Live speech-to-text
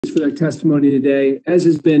for their testimony today. As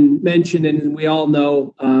has been mentioned, and we all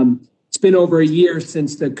know, it's been over a year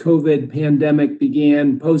since the COVID pandemic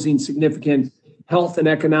began, posing significant health and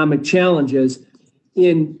economic challenges.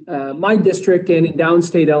 In my district and in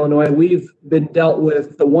downstate Illinois, we've been dealt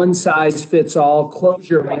with the one-size-fits-all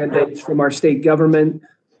closure mandates from our state government,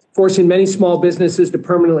 forcing many small businesses to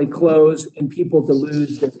permanently close and people to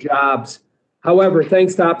lose their jobs. However,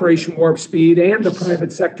 thanks to Operation Warp Speed and the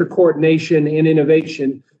private sector coordination and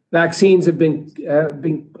innovation, vaccines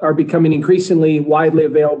are becoming increasingly widely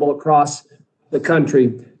available across the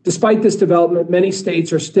country. Despite this development, many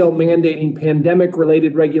states are still mandating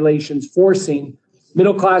pandemic-related regulations, forcing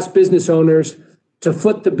middle-class business owners to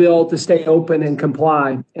foot the bill to stay open and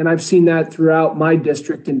comply. And I've seen that throughout my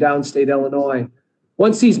district in downstate Illinois.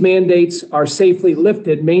 Once these mandates are safely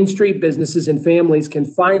lifted, Main Street businesses and families can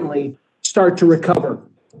finally start to recover.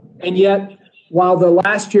 And yet, while the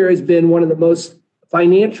last year has been one of the most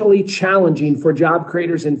financially challenging for job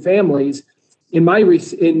creators and families in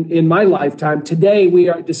my lifetime, today we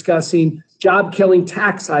are discussing job-killing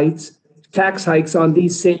tax hikes on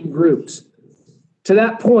these same groups. To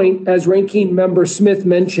that point, as Ranking Member Smith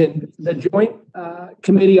mentioned, the Joint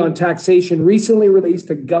Committee on Taxation recently released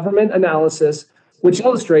a government analysis which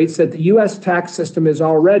illustrates that the U.S. tax system is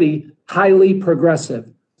already highly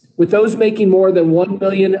progressive, with those making more than $1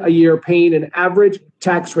 million a year paying an average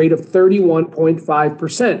tax rate of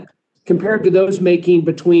 31.5%, compared to those making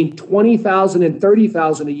between $20,000 and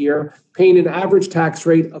 $30,000 a year paying an average tax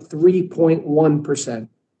rate of 3.1%.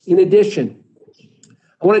 In addition,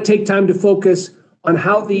 I want to take time to focus on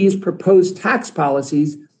how these proposed tax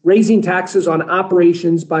policies, raising taxes on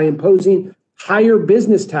operations by imposing higher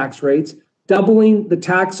business tax rates, doubling the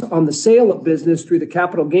tax on the sale of business through the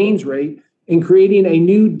capital gains rate, and creating a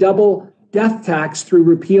new double death tax through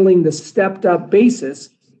repealing the stepped-up basis,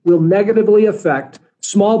 will negatively affect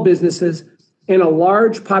small businesses and a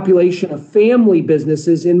large population of family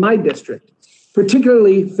businesses in my district,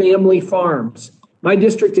 particularly family farms. My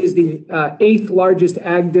district is the 8th largest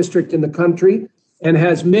ag district in the country and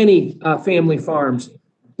has many family farms.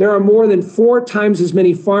 There are more than 4 times as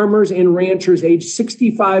many farmers and ranchers aged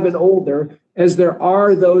 65 and older as there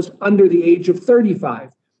are those under the age of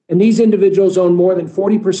 35. And these individuals own more than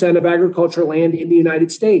 40% of agricultural land in the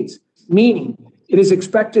United States, meaning it is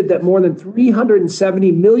expected that more than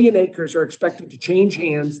 370 million acres are expected to change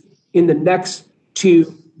hands in the next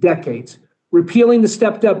 2 decades. Repealing the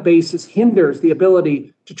stepped-up basis hinders the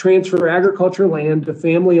ability to transfer agricultural land to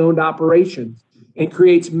family-owned operations and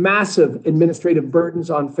creates massive administrative burdens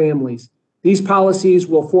on families. These policies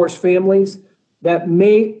will force families that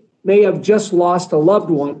may have just lost a loved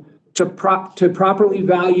one to properly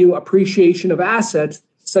value appreciation of assets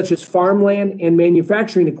such as farmland and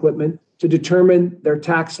manufacturing equipment to determine their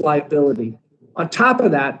tax liability. On top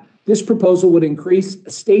of that, this proposal would increase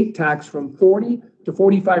estate tax from 40 to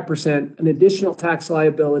 45%, an additional tax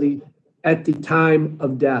liability at the time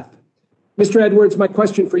of death. Mr. Edwards, my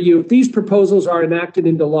question for you, if these proposals are enacted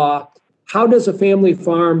into law, how does a family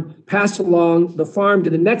farm pass along the farm to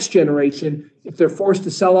the next generation if they're forced to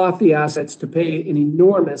sell off the assets to pay an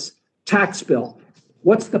enormous tax bill?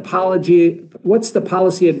 What's the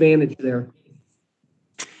policy advantage there?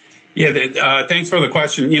 Yeah, thanks for the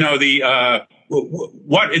question. You know,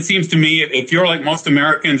 what it seems to me, if you're like most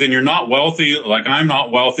Americans and you're not wealthy, like I'm not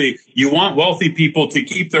wealthy, you want wealthy people to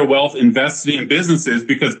keep their wealth invested in businesses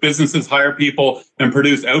because businesses hire people and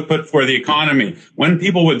produce output for the economy. When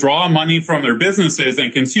people withdraw money from their businesses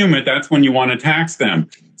and consume it, that's when you want to tax them.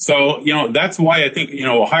 So, you know, that's why I think, you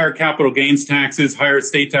know, higher capital gains taxes, higher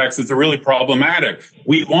estate taxes are really problematic.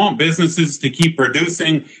 We want businesses to keep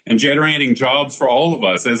producing and generating jobs for all of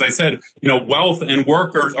us. As I said, you know, wealth and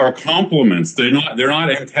workers are complements. They're not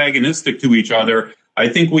antagonistic to each other. I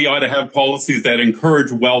think we ought to have policies that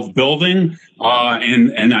encourage wealth building,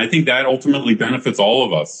 and I think that ultimately benefits all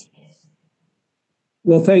of us.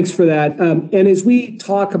 Well, thanks for that. And as we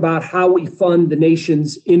talk about how we fund the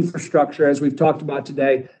nation's infrastructure, as we've talked about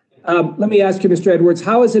today, let me ask you, Mr. Edwards,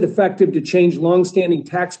 how is it effective to change longstanding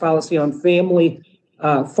tax policy on family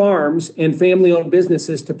farms and family-owned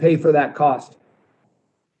businesses to pay for that cost?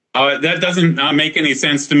 That doesn't make any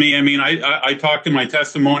sense to me. I mean, I talked in my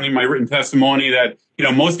testimony, my written testimony, that, you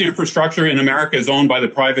know, most infrastructure in America is owned by the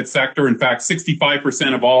private sector. In fact,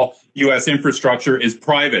 65% of all U.S. infrastructure is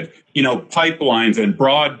private. You know, pipelines and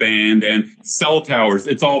broadband and cell towers,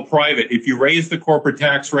 it's all private. If you raise the corporate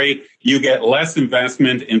tax rate, you get less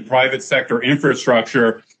investment in private sector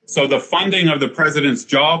infrastructure. So the funding of the president's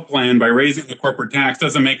job plan by raising the corporate tax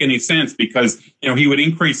doesn't make any sense because, you know, he would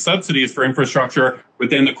increase subsidies for infrastructure, but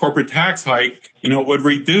then the corporate tax hike, you know, would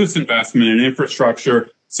reduce investment in infrastructure.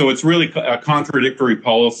 So it's really a contradictory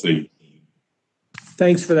policy.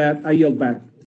 Thanks for that. I yield back.